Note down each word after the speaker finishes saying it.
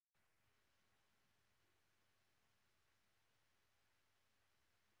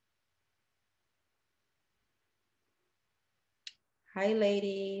Hi,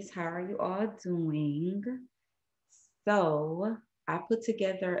 ladies. How are you all doing? So, I put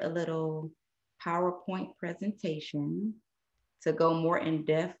together a little PowerPoint presentation to go more in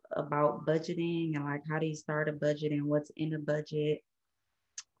depth about budgeting and like how do you start a budget and what's in a budget.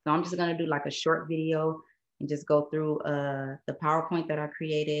 So, I'm just going to do like a short video and just go through the PowerPoint that I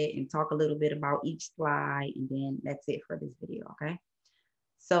created and talk a little bit about each slide. And then that's it for this video. Okay.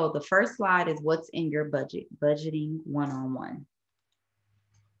 So, the first slide is what's in your budget, budgeting one-on-one.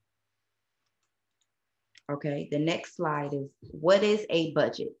 Okay, the next slide is what is a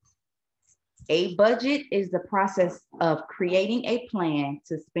budget? A budget is the process of creating a plan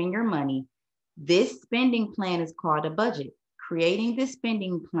to spend your money. This spending plan is called a budget. Creating this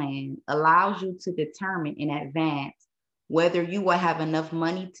spending plan allows you to determine in advance whether you will have enough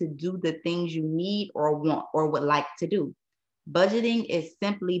money to do the things you need or want or would like to do. Budgeting is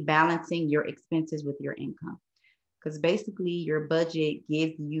simply balancing your expenses with your income because basically your budget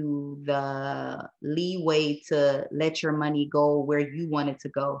gives you the leeway to let your money go where you want it to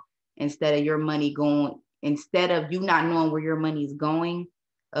go instead of your money going, instead of you not knowing where your money is going.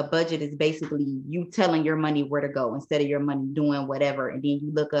 A budget is basically you telling your money where to go instead of your money doing whatever. And then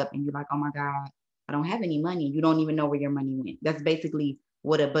you look up and you're like, oh my God, I don't have any money. You don't even know where your money went. That's basically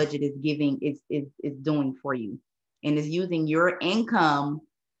what a budget is giving, is doing for you. And it's using your income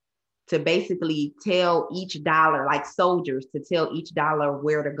to basically tell each dollar, like soldiers, to tell each dollar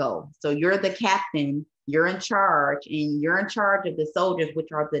where to go. So you're the captain, you're in charge, and you're in charge of the soldiers, which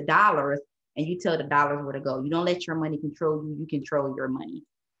are the dollars, and you tell the dollars where to go. You don't let your money control you, you control your money.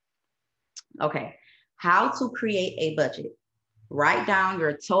 Okay, how to create a budget. Write down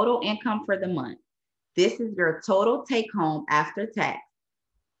your total income for the month. This is your total take home after tax.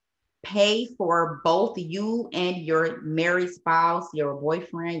 Pay for both you and your married spouse, your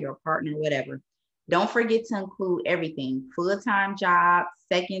boyfriend, your partner, whatever. Don't forget to include everything: full-time jobs,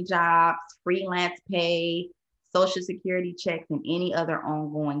 second jobs, freelance pay, social security checks, and any other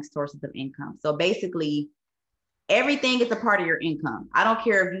ongoing sources of income. So basically, everything is a part of your income. I don't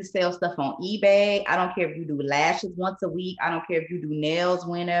care if you sell stuff on eBay. I don't care if you do lashes once a week. I don't care if you do nails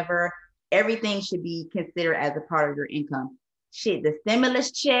whenever. Everything should be considered as a part of your income. Shit, the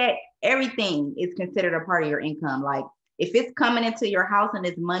stimulus check, everything is considered a part of your income. Like if it's coming into your house and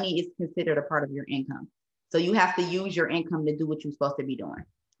it's money, it's considered a part of your income. So you have to use your income to do what you're supposed to be doing.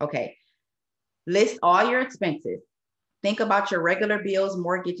 Okay. List all your expenses. Think about your regular bills,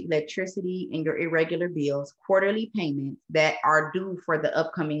 mortgage, electricity, and your irregular bills, quarterly payments that are due for the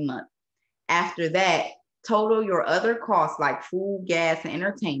upcoming month. After that, total your other costs like food, gas, and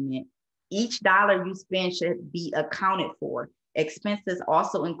entertainment. Each dollar you spend should be accounted for. Expenses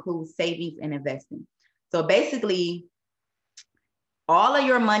also include savings and investing. So basically, all of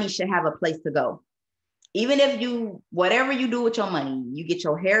your money should have a place to go. Even if you, whatever you do with your money, you get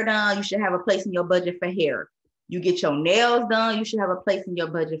your hair done, you should have a place in your budget for hair. You get your nails done, you should have a place in your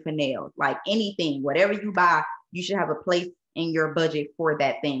budget for nails. Like anything, whatever you buy, you should have a place in your budget for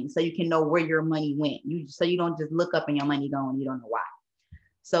that thing so you can know where your money went. So you don't just look up and your money gone, you don't know why.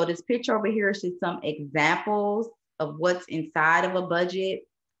 So this picture over here is just some examples of what's inside of a budget.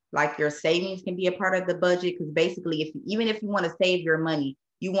 Like your savings can be a part of the budget because basically, even if you want to save your money,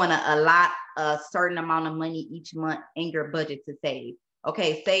 you want to allot a certain amount of money each month in your budget to save.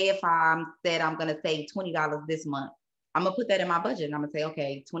 Okay, say if I said I'm going to save $20 this month, I'm going to put that in my budget and I'm going to say,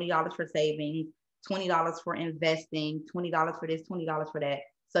 okay, $20 for savings, $20 for investing, $20 for this, $20 for that.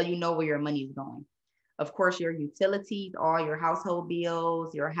 So you know where your money is going. Of course, your utilities, all your household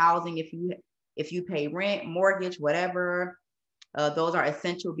bills, your housing, if you pay rent, mortgage, whatever, those are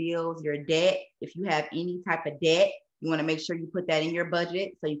essential bills. Your debt, if you have any type of debt, you want to make sure you put that in your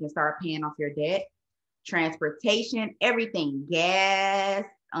budget so you can start paying off your debt. Transportation, everything, gas,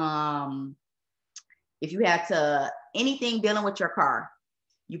 if you have to, anything dealing with your car,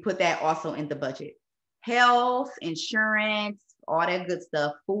 you put that also in the budget. Health, insurance, all that good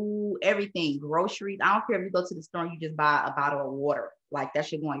stuff, food, everything, groceries. I don't care if you go to the store and you just buy a bottle of water, like that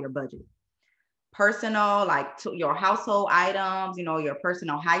should go on your budget. Personal, like your household items, your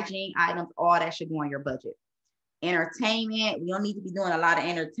personal hygiene items, all that should go on your budget. Entertainment, we don't need to be doing a lot of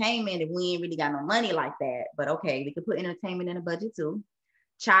entertainment if we ain't really got no money like that. But okay, we could put entertainment in a budget too.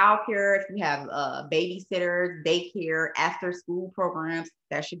 Childcare, if you have babysitters, daycare, after school programs,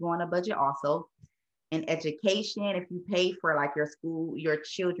 that should go on a budget also. And education, if you pay for like your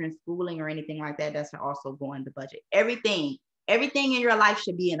children's schooling or anything like that, that should also go in the budget. Everything in your life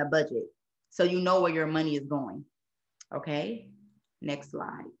should be in a budget so you know where your money is going. Okay, next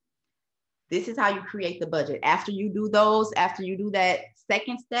slide. This is how you create the budget. After you do that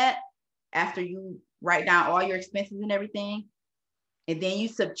second step, after you write down all your expenses and everything, And then you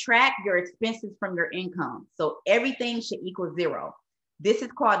subtract your expenses from your income. So everything should equal zero. This is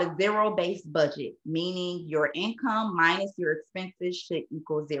called a zero-based budget, meaning your income minus your expenses should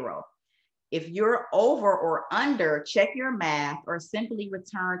equal zero. If you're over or under, check your math or simply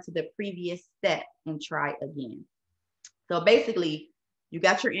return to the previous step and try again. So basically, you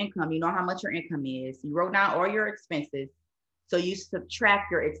got your income, you know how much your income is. You wrote down all your expenses. So you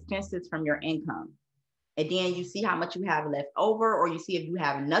subtract your expenses from your income. And then you see how much you have left over, or you see if you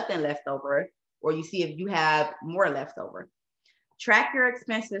have nothing left over, or you see if you have more left over. Track your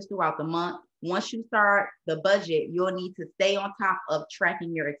expenses throughout the month. Once you start the budget, you'll need to stay on top of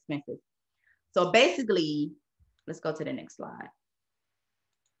tracking your expenses. So basically, let's go to the next slide.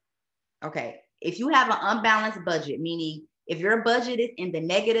 Okay, if you have an unbalanced budget, meaning if your budget is in the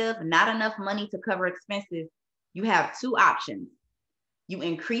negative, not enough money to cover expenses, you have two options. You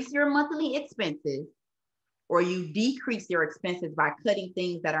increase your monthly expenses, or you decrease your expenses by cutting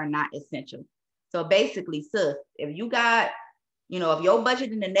things that are not essential. So basically, sis, if you got, if your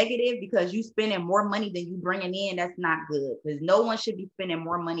budget in the negative because you spending more money than you bringing in, that's not good, because no one should be spending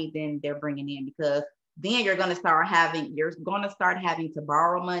more money than they're bringing in, because then you're going to start having to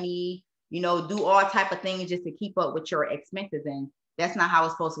borrow money, do all type of things just to keep up with your expenses. And that's not how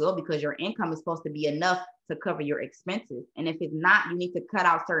it's supposed to go, because your income is supposed to be enough to cover your expenses. And if it's not, you need to cut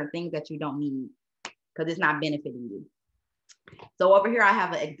out certain things that you don't need because it's not benefiting you. So over here, I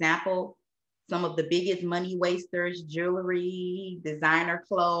have an example. Some of the biggest money wasters: jewelry, designer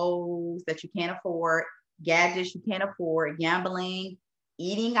clothes that you can't afford, gadgets you can't afford, gambling,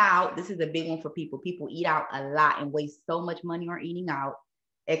 eating out. This is a big one for people. People eat out a lot and waste so much money on eating out.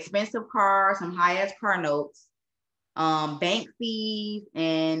 Expensive cars, some high-ass car notes, bank fees,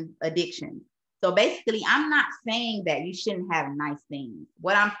 and addiction. So basically, I'm not saying that you shouldn't have nice things.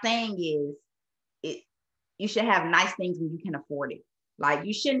 What I'm saying is you should have nice things when you can afford it. Like,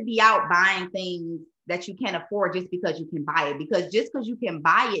 you shouldn't be out buying things that you can't afford just because you can buy it. Because just because you can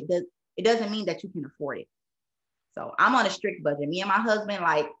buy it, it doesn't mean that you can afford it. So I'm on a strict budget. Me and my husband,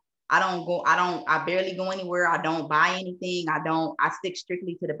 like, I barely go anywhere. I don't buy anything. I stick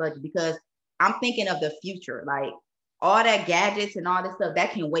strictly to the budget because I'm thinking of the future. Like, all that gadgets and all this stuff,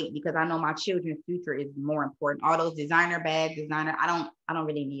 that can wait, because I know my children's future is more important. All those designer bags, I don't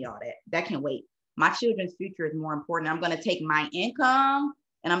really need all that. That can wait. My children's future is more important. I'm going to take my income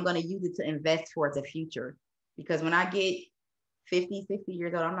and I'm going to use it to invest for the future. Because when I get 50, 60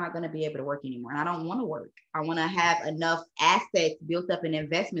 years old, I'm not going to be able to work anymore. And I don't want to work. I want to have enough assets built up in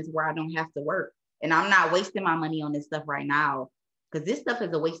investments where I don't have to work. And I'm not wasting my money on this stuff right now, because this stuff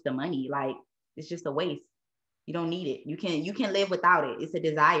is a waste of money. Like, it's just a waste. You don't need it. You can live without it. It's a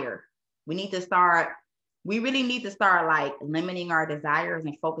desire. We really need to start like limiting our desires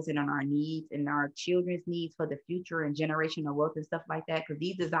and focusing on our needs and our children's needs for the future and generational wealth and stuff like that. Because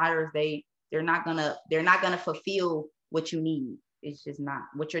these desires, they're not gonna fulfill what you need. It's just not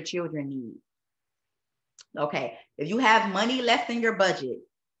what your children need. Okay, if you have money left in your budget,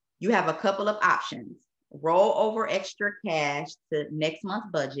 you have a couple of options. Roll over extra cash to next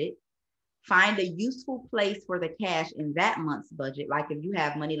month's budget. Find a useful place for the cash in that month's budget. Like, if you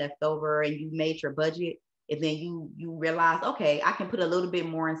have money left over and you made your budget, and then you realize, okay, I can put a little bit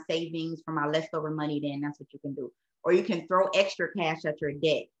more in savings for my leftover money, then that's what you can do. Or you can throw extra cash at your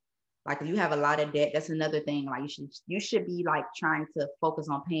debt. Like, if you have a lot of debt, that's another thing. Like, you should be like trying to focus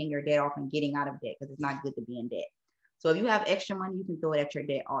on paying your debt off and getting out of debt, because it's not good to be in debt. So if you have extra money, you can throw it at your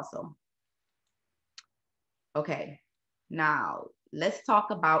debt also. Okay, now let's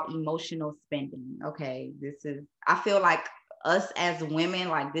talk about emotional spending. Okay, I feel like us as women,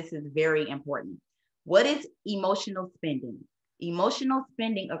 like, this is very important. What is emotional spending? Emotional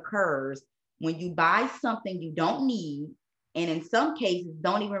spending occurs when you buy something you don't need, and in some cases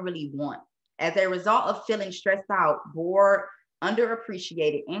don't even really want, as a result of feeling stressed out, bored,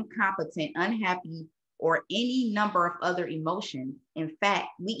 underappreciated, incompetent, unhappy, or any number of other emotions. In fact,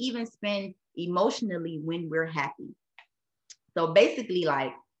 we even spend emotionally when we're happy. So basically,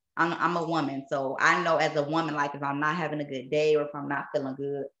 like, I'm a woman, so I know as a woman, like, if I'm not having a good day or if I'm not feeling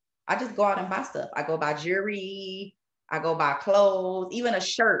good, I just go out and buy stuff. I go buy jewelry, I go buy clothes, even a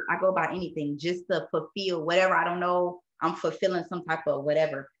shirt. I go buy anything just to fulfill whatever. I don't know, I'm fulfilling some type of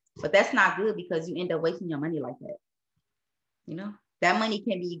whatever. But that's not good, because you end up wasting your money like that. That money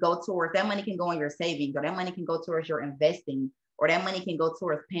can that money can go in your savings, or that money can go towards your investing, or that money can go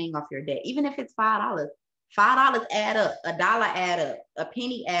towards paying off your debt. Even if it's $5, $5 add up, $1 add up, a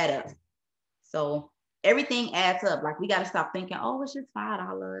penny add up. So everything adds up. Like, we got to stop thinking, oh, it's just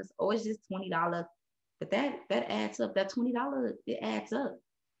 $5, oh, it's just $20. But that adds up. That $20, it adds up.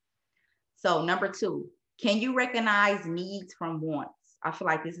 So number 2, Can you recognize needs from wants? I feel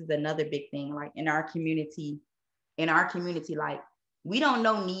like this is another big thing, like in our community, like we don't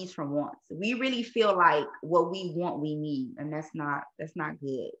know needs from wants. We really feel like what we want, we need. And that's not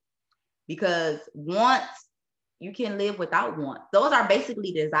good. Because wants, you can live without wants. Those are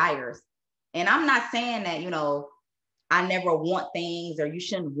basically desires. And I'm not saying that, I never want things or you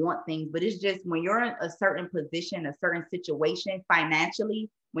shouldn't want things, but it's just when you're in a certain position, a certain situation financially,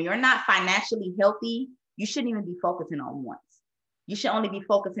 when you're not financially healthy, you shouldn't even be focusing on wants. You should only be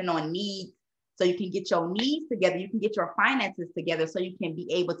focusing on needs so you can get your needs together. You can get your finances together so you can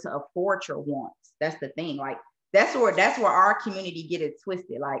be able to afford your wants. That's the thing. Like that's where our community get it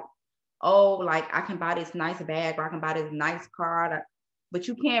twisted. Like, oh, like I can buy this nice bag or I can buy this nice car, but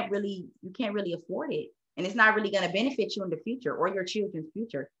you can't really afford it. And it's not really going to benefit you in the future or your children's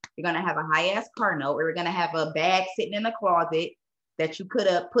future. You're going to have a high ass car note, or you're going to have a bag sitting in the closet that you could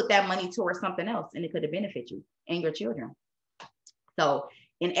have put that money towards something else and it could have benefited you and your children. So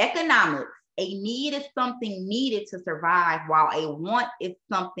in economics, a need is something needed to survive, while a want is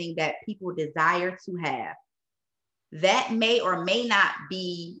something that people desire to have that may or may not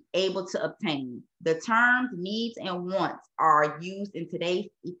be able to obtain. The terms needs and wants are used in today's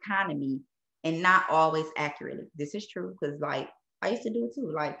economy and not always accurately. This is true because like I used to do it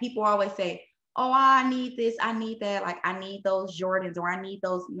too. Like people always say, oh, I need this, I need that. Like I need those Jordans or I need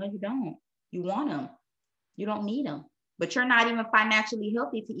those. No, you don't. You want them. You don't need them. But you're not even financially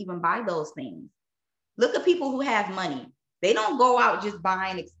healthy to even buy those things. Look at people who have money. They don't go out just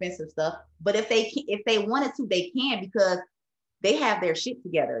buying expensive stuff, but if they wanted to, they can because they have their shit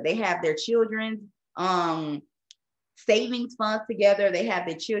together. They have their children's savings funds together. They have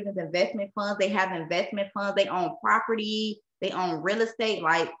their children's investment funds. They have investment funds. They own property. They own real estate.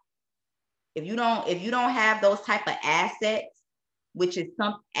 Like if you don't have those type of assets, which is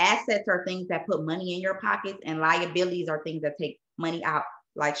some assets are things that put money in your pockets, and liabilities are things that take money out,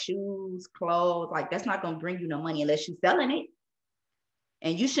 like shoes, clothes. Like that's not going to bring you no money unless you're selling it.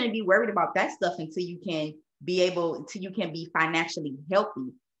 And you shouldn't be worried about that stuff until you can be financially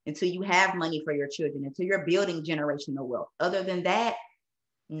healthy, until you have money for your children, until you're building generational wealth. Other than that,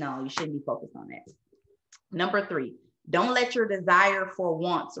 no, you shouldn't be focused on that. Number 3, don't let your desire for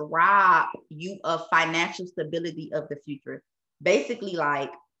wants rob you of financial stability of the future. Basically,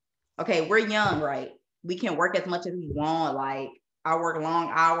 like, okay, we're young, right? We can work as much as we want. Like, I work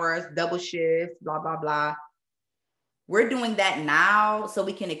long hours, double shifts, blah, blah, blah. We're doing that now so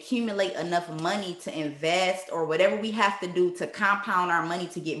we can accumulate enough money to invest or whatever we have to do to compound our money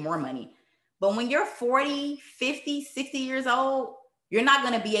to get more money. But when you're 40, 50, 60 years old, you're not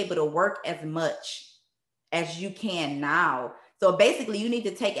going to be able to work as much as you can now. So basically, you need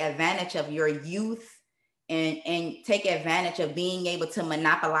to take advantage of your youth and take advantage of being able to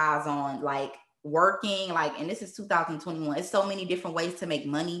monopolize on like working, like, and this is 2021. It's so many different ways to make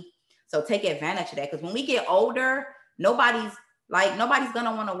money. So take advantage of that. Because when we get older, nobody's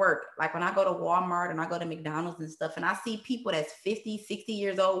gonna want to work. Like when I go to Walmart and I go to McDonald's and stuff, and I see people that's 50, 60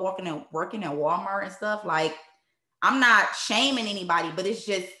 years old working at Walmart and stuff, like I'm not shaming anybody, but it's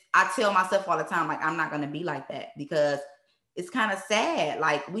just, I tell myself all the time, like, I'm not gonna be like that because it's kind of sad.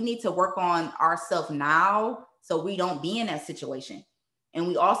 Like we need to work on ourselves now so we don't be in that situation. And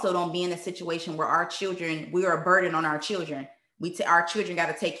we also don't be in a situation where we are a burden on our children. Our children got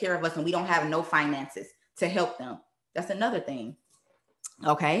to take care of us and we don't have no finances to help them. That's another thing.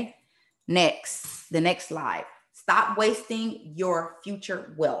 Okay. The next slide. Stop wasting your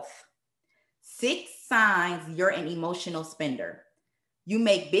future wealth. 6 signs you're an emotional spender. You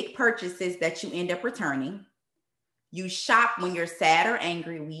make big purchases that you end up returning. You shop when you're sad or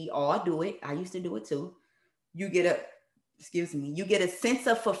angry. We all do it. I used to do it too. You get a sense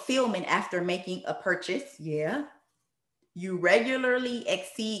of fulfillment after making a purchase. Yeah. You regularly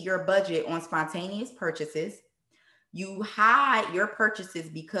exceed your budget on spontaneous purchases. You hide your purchases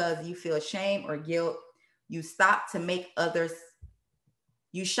because you feel shame or guilt. You shop to make others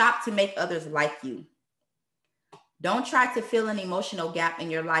like you. Don't try to fill an emotional gap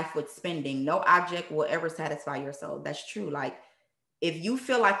in your life with spending. No object will ever satisfy your soul. That's true. Like if you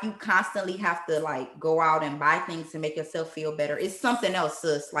feel like you constantly have to like go out and buy things to make yourself feel better, it's something else,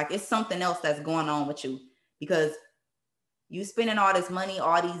 sis. Like it's something else that's going on with you because you spending all this money,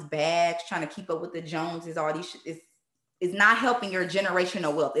 all these bags, trying to keep up with the Joneses, all these it's not helping your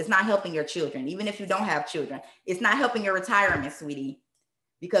generational wealth. It's not helping your children. Even if you don't have children, it's not helping your retirement, sweetie.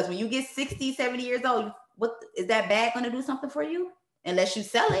 Because when you get 60, 70 years old, what is that bag going to do something for you? Unless you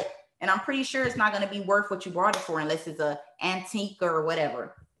sell it. And I'm pretty sure it's not going to be worth what you bought it for unless it's an antique or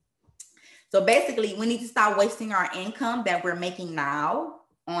whatever. So basically, we need to stop wasting our income that we're making now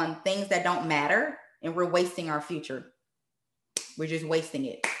on things that don't matter. and we're wasting our future. We're just wasting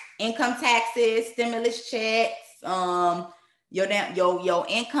it. Income taxes, stimulus checks, your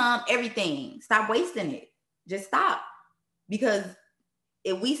income, everything. Stop wasting it. Just stop. Because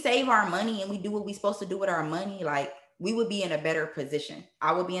if we save our money and we do what we're supposed to do with our money, like, we would be in a better position.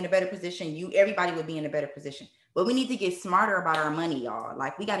 I would be in a better position. Everybody would be in a better position. But we need to get smarter about our money, y'all.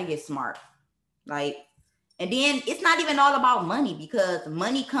 Like, we got to get smart. Like, and then it's not even all about money, because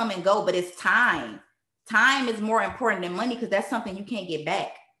money come and go, but it's time. Time is more important than money, because that's something you can't get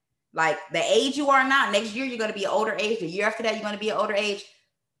back. Like, the age you are now, next year you're going to be an older age. The year after that, you're going to be an older age.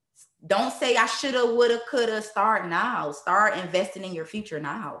 Don't say I shoulda, woulda, coulda. Start now. Start investing in your future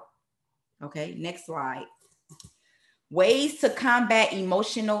now. Okay, next slide. Ways to combat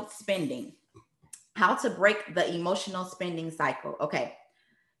emotional spending. How to break the emotional spending cycle. Okay,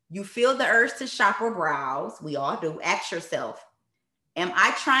 you feel the urge to shop or browse. We all do. Ask yourself, am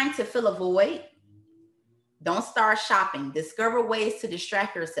I trying to fill a void? Don't start shopping. Discover ways to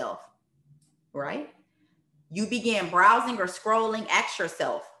distract yourself, right? You begin browsing or scrolling. Ask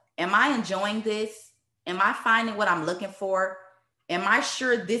yourself, am I enjoying this? Am I finding what I'm looking for? Am I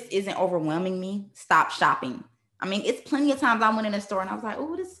sure this isn't overwhelming me? Stop shopping. I mean, it's plenty of times I went in a store and I was like,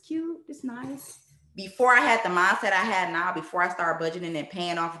 oh, this is cute. This is nice. Before I had the mindset I had now, before I started budgeting and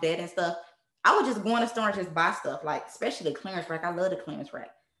paying off debt and stuff, I would just go in the store and just buy stuff, like, especially the clearance rack. I love the clearance rack.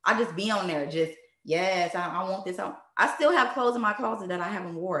 I just be on there just, yes, I want this. I still have clothes in my closet that I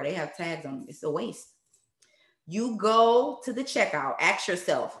haven't worn. They have tags on them. It's a waste. You go to the checkout. Ask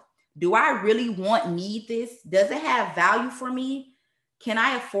yourself, do I really need this? Does it have value for me? Can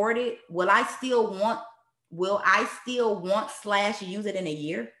I afford it? Will I still want / use it in a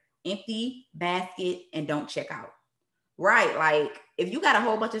year? Empty basket and don't check out. Right? Like, if you got a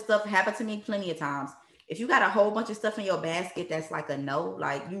whole bunch of stuff, happened to me plenty of times. If you got a whole bunch of stuff in your basket that's like a no,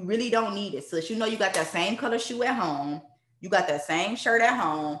 like, you really don't need it. So you know you got that same color shoe at home, you got that same shirt at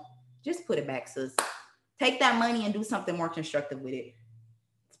home, just put it back, sis. Take that money and do something more constructive with it.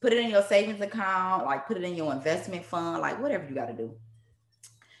 Put it in your savings account, like, put it in your investment fund, like, whatever you got to do.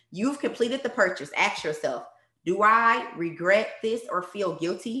 You've completed the purchase. Ask yourself, do I regret this or feel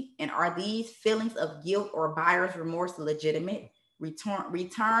guilty? And are these feelings of guilt or buyer's remorse legitimate?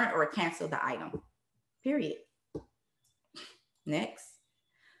 Return or cancel the item. Period. Next.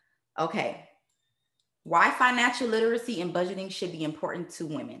 Okay. Why financial literacy and budgeting should be important to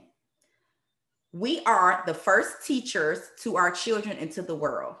women. We are the first teachers to our children into the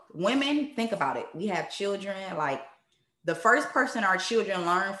world. Women, think about it. We have children. Like, the first person our children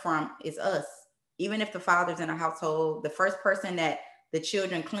learn from is us. Even if the father's in a household, the first person that the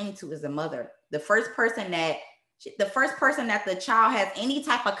children cling to is the mother. The first person that the child has any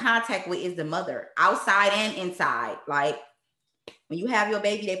type of contact with is the mother, outside and inside. Like, when you have your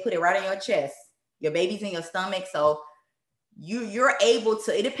baby, they put it right on your chest. Your baby's in your stomach. So you're able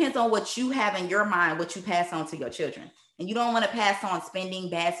to, it depends on what you have in your mind, what you pass on to your children. And you don't want to pass on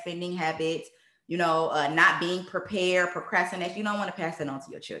bad spending habits, not being prepared, procrastination. You don't want to pass it on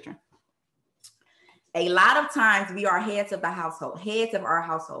to your children. A lot of times we are heads of our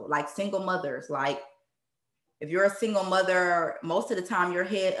household, like single mothers. Like, if you're a single mother, most of the time you're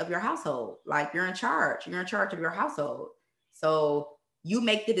head of your household. Like, you're in charge of your household. So you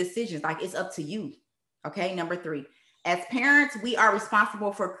make the decisions, like, it's up to you. Okay. Number 3, as parents, we are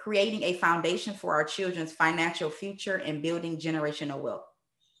responsible for creating a foundation for our children's financial future and building generational wealth.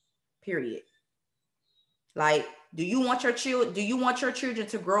 Period. Like, do you want your children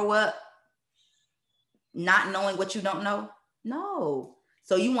to grow up not knowing what you don't know? No.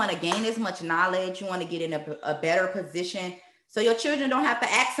 So you want to gain as much knowledge. You want to get in a better position, so your children don't have to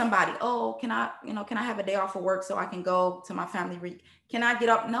ask somebody, oh, can I have a day off of work so I can go to my family? Can I get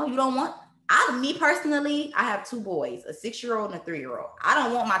up? No, you don't want. Me personally, I have 2 boys, a 6-year-old and a 3-year-old. I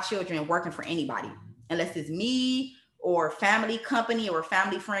don't want my children working for anybody unless it's me or family company or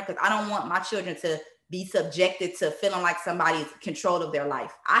family friend, because I don't want my children to be subjected to feeling like somebody's control of their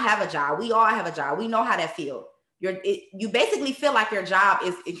life. I have a job. We all have a job. We know how that feels. You basically feel like your job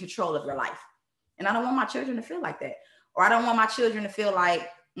is in control of your life. And I don't want my children to feel like that. Or I don't want my children to feel like,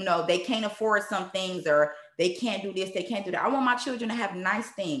 they can't afford some things, or they can't do this, they can't do that. I want my children to have nice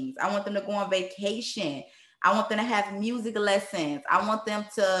things. I want them to go on vacation. I want them to have music lessons. I want them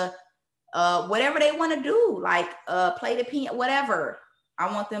to, whatever they want to do, like play the piano, whatever.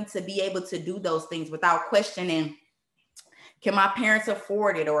 I want them to be able to do those things without questioning, can my parents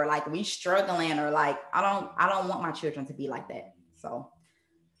afford it? Or like, we struggling, or like, I don't want my children to be like that. So,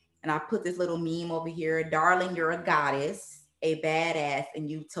 and I put this little meme over here, darling, you're a goddess, a badass, and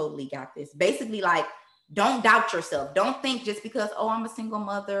you totally got this. Basically, like, don't doubt yourself. Don't think just because, oh, I'm a single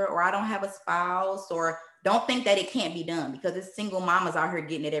mother or I don't have a spouse, or don't think that it can't be done, because it's single mamas out here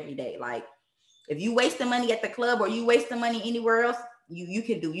getting it every day. Like if you waste the money at the club or you waste the money anywhere else, you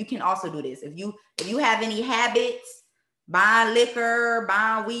can also do this. If you have any habits, buying liquor,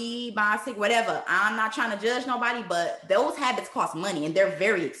 buying weed, buying cigarettes, whatever, I'm not trying to judge nobody, but those habits cost money and they're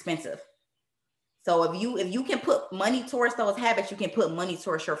very expensive. So if you can put money towards those habits, you can put money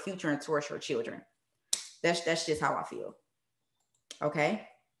towards your future and towards your children. That's just how I feel. Okay.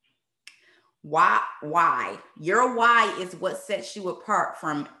 Why? Your why is what sets you apart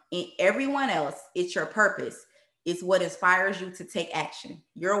from everyone else. It's your purpose. It's what inspires you to take action.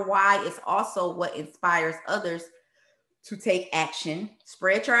 Your why is also what inspires others to take action.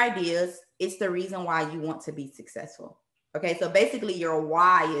 Spread your ideas. It's the reason why you want to be successful. Okay, so basically your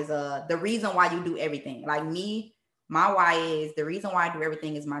why is the reason why you do everything. Like me, my why is the reason why I do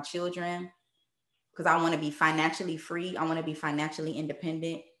everything is my children, because I want to be financially free. I want to be financially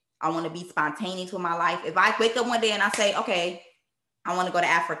independent. I want to be spontaneous with my life. If I wake up one day and I say, okay, I want to go to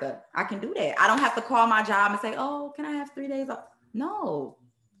Africa, I can do that. I don't have to call my job and say, oh, can I have 3 days off? No,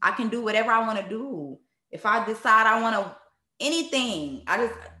 I can do whatever I want to do. If I decide I want to anything,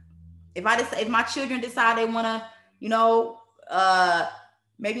 if my children decide they want to,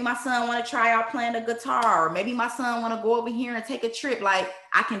 maybe my son want to try out playing the guitar, or maybe my son want to go over here and take a trip, like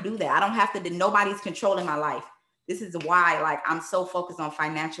I can do that. I don't have to, nobody's controlling my life. This is why, like, I'm so focused on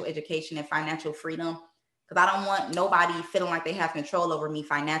financial education and financial freedom, because I don't want nobody feeling like they have control over me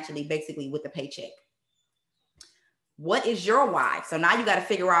financially, basically with the paycheck. What is your why? So now you got to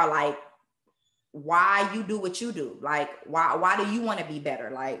figure out, like, why you do what you do. Like, why do you want to be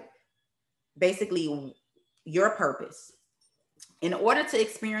better? Like, basically your purpose. In order to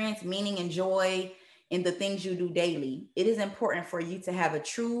experience meaning and joy in the things you do daily, it is important for you to have a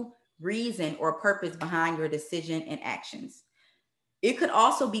true reason or purpose behind your decision and actions. It could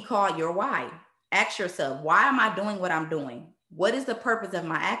also be called your why. Ask yourself, why am I doing what I'm doing? What is the purpose of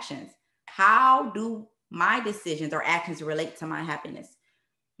my actions? How do my decisions or actions relate to my happiness?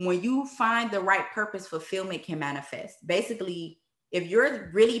 When you find the right purpose, fulfillment can manifest. Basically, if you're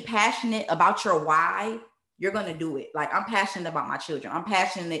really passionate about your why, you're going to do it. Like, I'm passionate about my children. I'm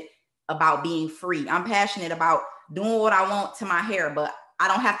passionate about being free. I'm passionate about doing what I want to my hair, but I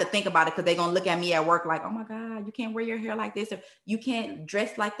don't have to think about it because they're going to look at me at work like, oh my God, you can't wear your hair like this, or you can't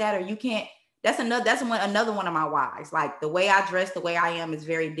dress like that, or you can't. That's another one of my whys. Like, the way I dress, the way I am is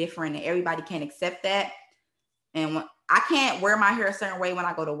very different, and everybody can't accept that. And when I can't wear my hair a certain way when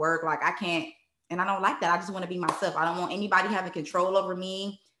I go to work, like I can't, and I don't like that. I just want to be myself. I don't want anybody having control over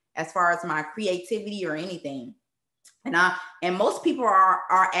me as far as my creativity or anything. And most people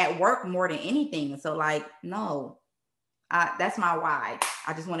are at work more than anything. So, like, no, that's my why.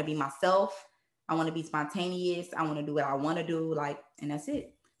 I just want to be myself. I want to be spontaneous. I want to do what I want to do. Like, and that's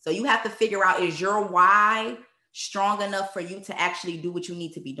it. So you have to figure out, is your why strong enough for you to actually do what you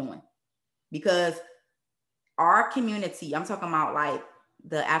need to be doing? Because our community, I'm talking about like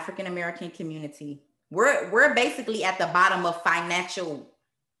the African-American community, we're basically at the bottom of financial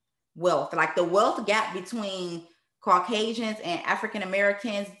wealth. Like, the wealth gap between Caucasians and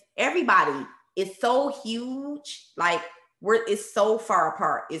African-Americans, everybody is so huge. Like, it's so far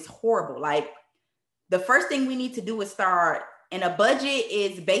apart. It's horrible. Like, the first thing we need to do is start, and a budget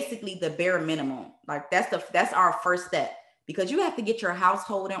is basically the bare minimum. Like, that's our first step, because you have to get your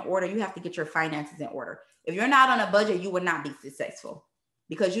household in order. You have to get your finances in order. If you're not on a budget, you will not be successful,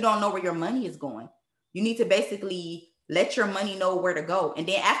 because you don't know where your money is going. You need to basically let your money know where to go. And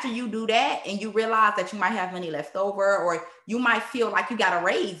then after you do that and you realize that you might have money left over, or you might feel like you got a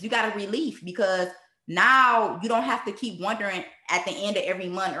raise, you got a relief, because now you don't have to keep wondering at the end of every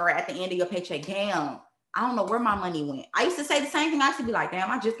month or at the end of your paycheck, damn, I don't know where my money went. I used to say the same thing. I used to be like,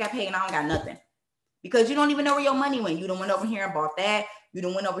 damn, I just got paid and I don't got nothing. Because you don't even know where your money went. You done went over here and bought that. You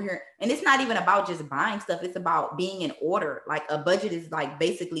done went over here. And it's not even about just buying stuff. It's about being in order. Like, a budget is like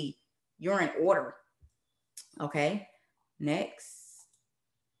basically you're in order. Okay. Next.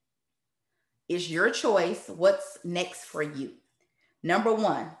 It's your choice. What's next for you? Number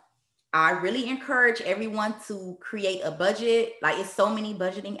one, I really encourage everyone to create a budget. Like, it's so many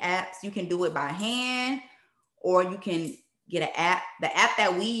budgeting apps. You can do it by hand, or you can get an app. The app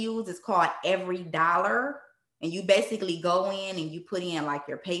that we use is called EveryDollar. And you basically go in and you put in like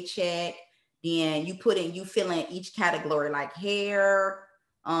your paycheck. Then you fill in each category, like hair,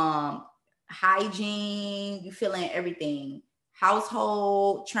 hygiene, you fill in everything,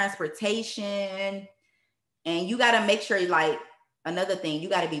 household, transportation. And you got to make sure, like, another thing, you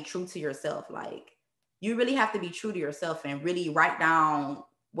got to be true to yourself. Like, you really have to be true to yourself and really write down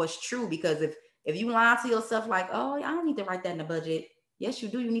what's true, because If you lie to yourself like, oh, I don't need to write that in the budget. Yes, you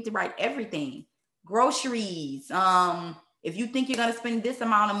do. You need to write everything. Groceries. If you think you're gonna spend this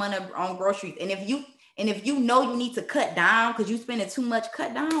amount of money on groceries, and if you know you need to cut down because you spending too much,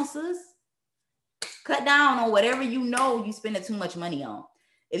 cut down, sis. Cut down on whatever you know you spending too much money on.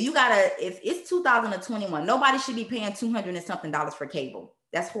 If it's 2021, nobody should be paying $200 and something for cable.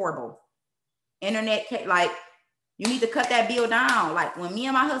 That's horrible. Internet, like, you need to cut that bill down. Like, when me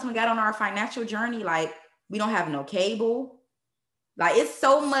and my husband got on our financial journey, like, we don't have no cable. Like, it's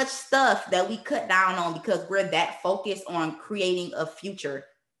so much stuff that we cut down on because we're that focused on creating a future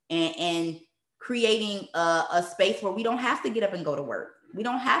and creating a space where we don't have to get up and go to work. I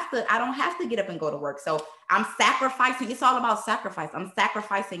don't have to get up and go to work. So I'm sacrificing. It's all about sacrifice. I'm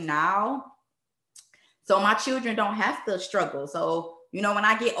sacrificing now so my children don't have to struggle. So, when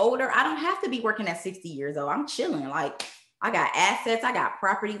I get older, I don't have to be working at 60 years old. I'm chilling. Like, I got assets, I got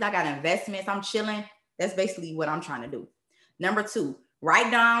properties, I got investments. I'm chilling. That's basically what I'm trying to do. Number 2,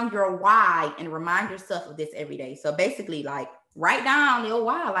 write down your why and remind yourself of this every day. So basically, like, write down your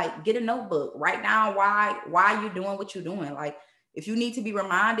why, like, get a notebook, write down why you're doing what you're doing. Like, if you need to be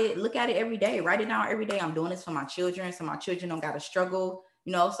reminded, look at it every day, write it down every day. I'm doing this for my children, so my children don't got to struggle,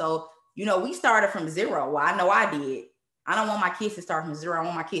 so, we started from 0. Well, I know I did. I don't want my kids to start from 0. I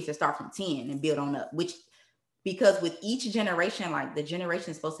want my kids to start from 10 and build on up, because with each generation, like, the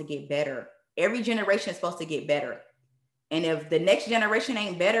generation is supposed to get better. Every generation is supposed to get better. And if the next generation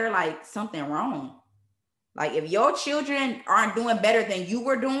ain't better, like, something wrong. Like, if your children aren't doing better than you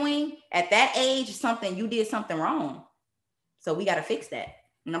were doing at that age, you did something wrong. So we got to fix that.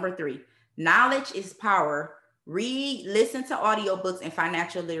 Number 3, knowledge is power. Read, listen to audiobooks and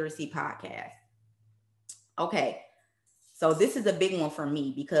financial literacy podcasts. Okay. So this is a big one for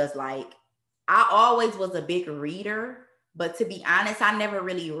me because, like, I always was a big reader, but to be honest, I never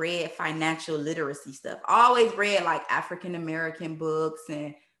really read financial literacy stuff. I always read, like, African-American books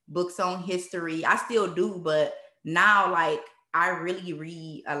and books on history. I still do, but now, like, I really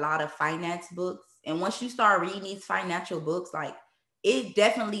read a lot of finance books. And once you start reading these financial books, like, it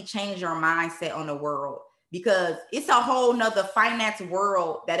definitely changed your mindset on the world, because it's a whole nother finance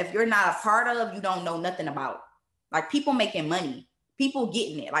world that if you're not a part of, you don't know nothing about. Like, people making money, people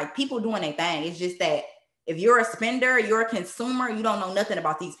getting it, like, people doing their thing. It's just that if you're a spender, you're a consumer, you don't know nothing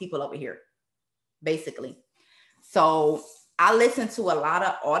about these people over here, basically. So I listen to a lot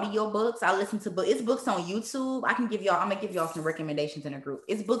of audiobooks. It's books on YouTube. I'm gonna give y'all some recommendations in a group.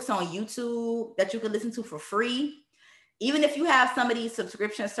 It's books on YouTube that you can listen to for free. Even if you have some of these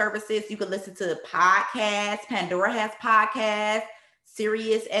subscription services, you can listen to podcasts. Pandora has podcasts,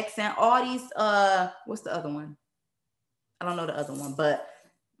 Sirius XM, all these, what's the other one? I don't know the other one, but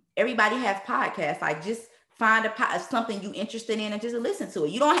everybody has podcasts. Like, just find something you interested in and just listen to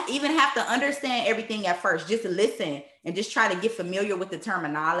it. You don't even have to understand everything at first. Just listen and just try to get familiar with the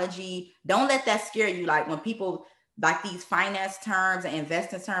terminology. Don't let that scare you. Like, when people, like, these finance terms and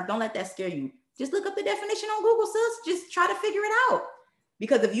investing terms, don't let that scare you. Just look up the definition on Google, sis. Just try to figure it out.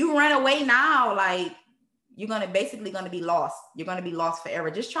 Because if you run away now, like, you're basically gonna be lost. You're gonna be lost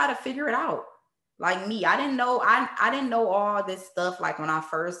forever. Just try to figure it out. Like me, I didn't know all this stuff. Like, when I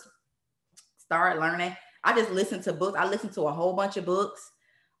first started learning, I just listened to books. I listened to a whole bunch of books.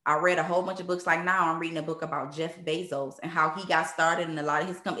 I read a whole bunch of books. Like, now I'm reading a book about Jeff Bezos and how he got started and a lot of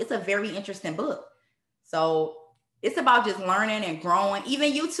his company. It's a very interesting book. So it's about just learning and growing.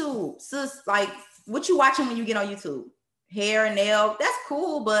 Even YouTube, sis, like, what you watching when you get on YouTube? Hair and nail, that's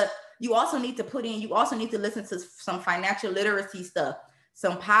cool, but you also need to listen to some financial literacy stuff,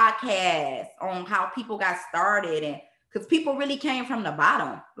 some podcasts on how people got started, and because people really came from the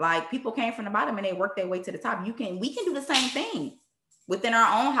bottom. Like, people came from the bottom and they worked their way to the top. We can do the same thing within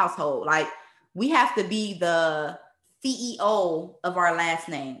our own household. Like, we have to be the CEO of our last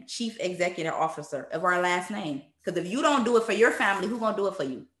name, Chief Executive Officer of our last name. Because if you don't do it for your family, who's gonna do it for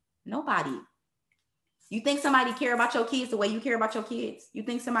you? Nobody. You think somebody care about your kids the way you care about your kids? You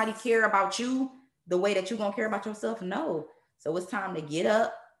think somebody care about you the way that you're gonna care about yourself? No. So it's time to get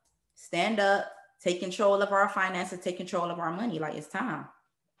up, stand up, take control of our finances, take control of our money. Like, it's time.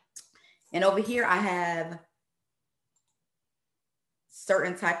 And over here, I have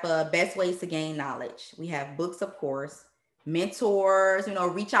certain type of best ways to gain knowledge. We have books, of course, mentors,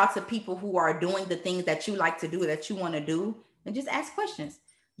 reach out to people who are doing the things that you like to do, that you want to do, and just ask questions.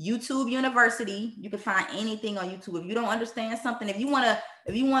 YouTube University, you can find anything on YouTube. If you don't understand something, if you want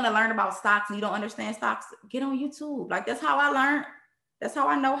to learn about stocks and you don't understand stocks, get on YouTube. Like, that's how I learned. That's how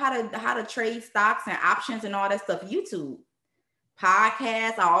I know how to trade stocks and options and all that stuff. YouTube.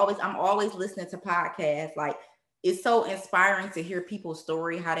 Podcasts, I'm always listening to podcasts. Like, it's so inspiring to hear people's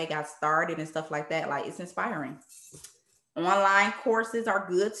story, how they got started and stuff like that. Like, it's inspiring. Online courses are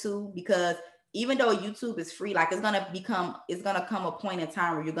good too, because even though YouTube is free, like it's gonna come a point in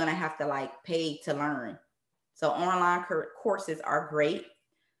time where you're gonna have to like pay to learn. So online courses are great.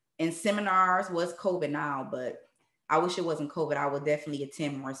 And seminars was COVID now, but I wish it wasn't COVID. I would definitely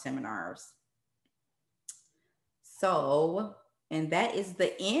attend more seminars. So, and that is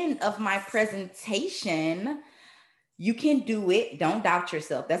the end of my presentation. You can do it. Don't doubt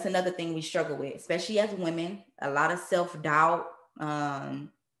yourself. That's another thing we struggle with, especially as women. A lot of self-doubt, a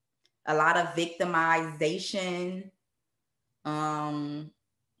lot of victimization.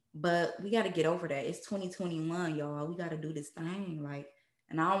 But we got to get over that. It's 2021, y'all. We got to do this thing. Like,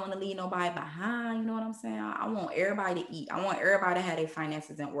 and I don't want to leave nobody behind. You know what I'm saying? I want everybody to eat. I want everybody to have their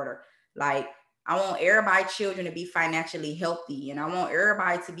finances in order. Like, I want everybody's children to be financially healthy. And I want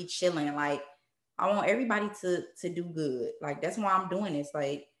everybody to be chilling. Like, I want everybody to do good. Like, that's why I'm doing this.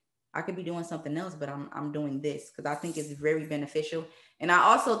 Like, I could be doing something else, but I'm doing this because I think it's very beneficial. And I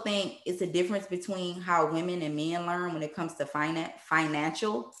also think it's a difference between how women and men learn when it comes to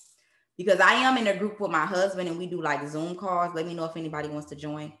financial. Because I am in a group with my husband and we do like Zoom calls. Let me know if anybody wants to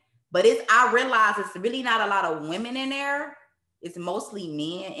join. But I realize it's really not a lot of women in there. It's mostly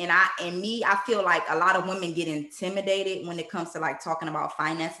men. And I feel like a lot of women get intimidated when it comes to like talking about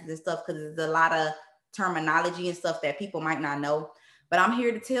finances and stuff, because there's a lot of terminology and stuff that people might not know. But I'm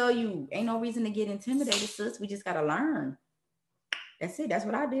here to tell you, ain't no reason to get intimidated, sis. We just got to learn. That's it. That's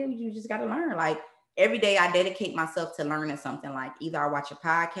what I did. You just got to learn. Like, every day I dedicate myself to learning something. Like, either I watch a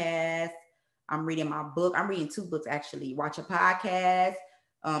podcast, I'm reading my book. I'm reading 2 books, actually. Watch a podcast,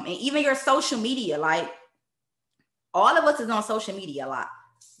 and even your social media. Like, all of us is on social media a lot.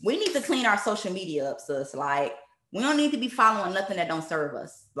 We need to clean our social media up, sis. Like, we don't need to be following nothing that don't serve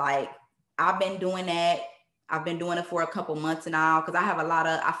us. Like, I've been doing that. I've been doing it for a couple months now, because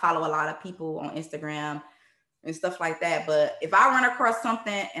I follow a lot of people on Instagram and stuff like that. But if I run across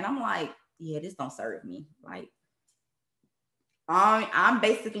something and I'm like, yeah, this don't serve me. Like, I'm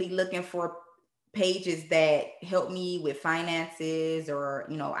basically looking for pages that help me with finances, or,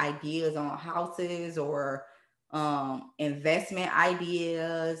 ideas on houses, or investment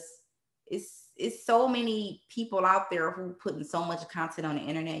ideas. It's so many people out there who putting so much content on the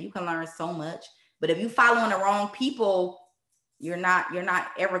internet. You can learn so much. But if you following the wrong people, you're not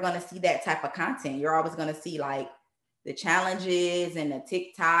ever going to see that type of content. You're always going to see like the challenges and the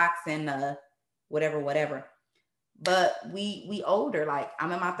TikToks and the whatever. But we older. Like,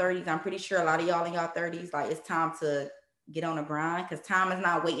 I'm in my 30s. I'm pretty sure a lot of y'all in y'all 30s, like, it's time to get on the grind, because time is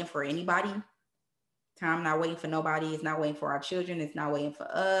not waiting for anybody. Time not waiting for nobody. It's not waiting for our children. It's not waiting for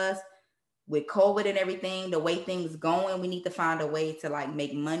us. With COVID and everything, the way things going, we need to find a way to like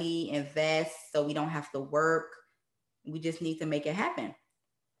make money, invest, so we don't have to work. We just need to make it happen.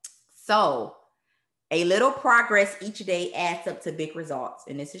 So a little progress each day adds up to big results.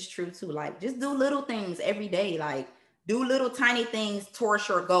 And this is true too. Like, just do little things every day. Like, do little tiny things towards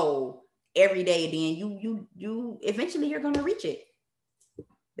your goal every day. Then you eventually you're going to reach it.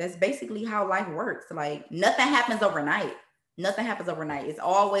 That's basically how life works. Like, nothing happens overnight. Nothing happens overnight. It's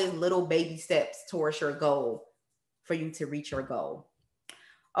always little baby steps towards your goal for you to reach your goal.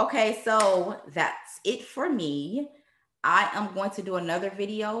 Okay, so that's it for me. I am going to do another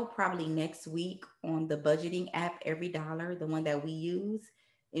video probably next week on the budgeting app, EveryDollar, the one that we use,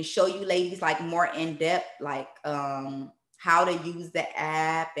 and show you ladies like more in depth, like how to use the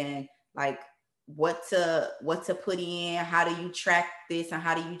app, and like what to put in, how do you track this and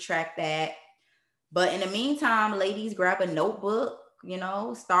how do you track that. But in the meantime, ladies, grab a notebook,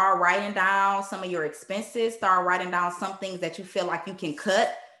 start writing down some of your expenses, start writing down some things that you feel like you can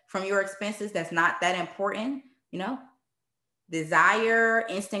cut from your expenses that's not that important. Desire,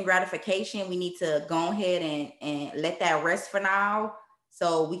 instant gratification, we need to go ahead and let that rest for now,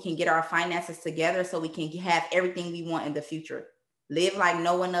 so we can get our finances together, so we can have everything we want in the future. Live like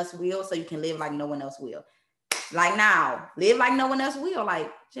no one else will, so you can live like no one else will. Like, now, live like no one else will. Like,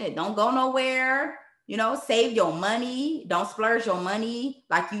 shit, don't go nowhere. Save your money. Don't splurge your money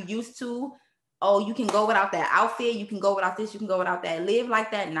like you used to. Oh, you can go without that outfit. You can go without this. You can go without that. Live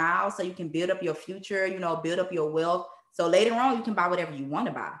like that now, so you can build up your future, build up your wealth. So later on, you can buy whatever you want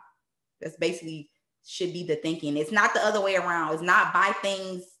to buy. That's basically should be the thinking. It's not the other way around. It's not buy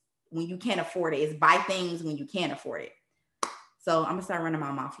things when you can't afford it. It's buy things when you can't afford it. So I'm going to start running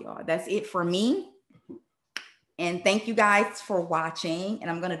my mouth, y'all. That's it for me. And thank you guys for watching. And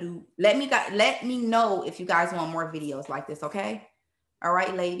I'm going to let me know if you guys want more videos like this, okay? All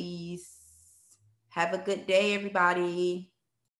right, ladies. Have a good day, everybody.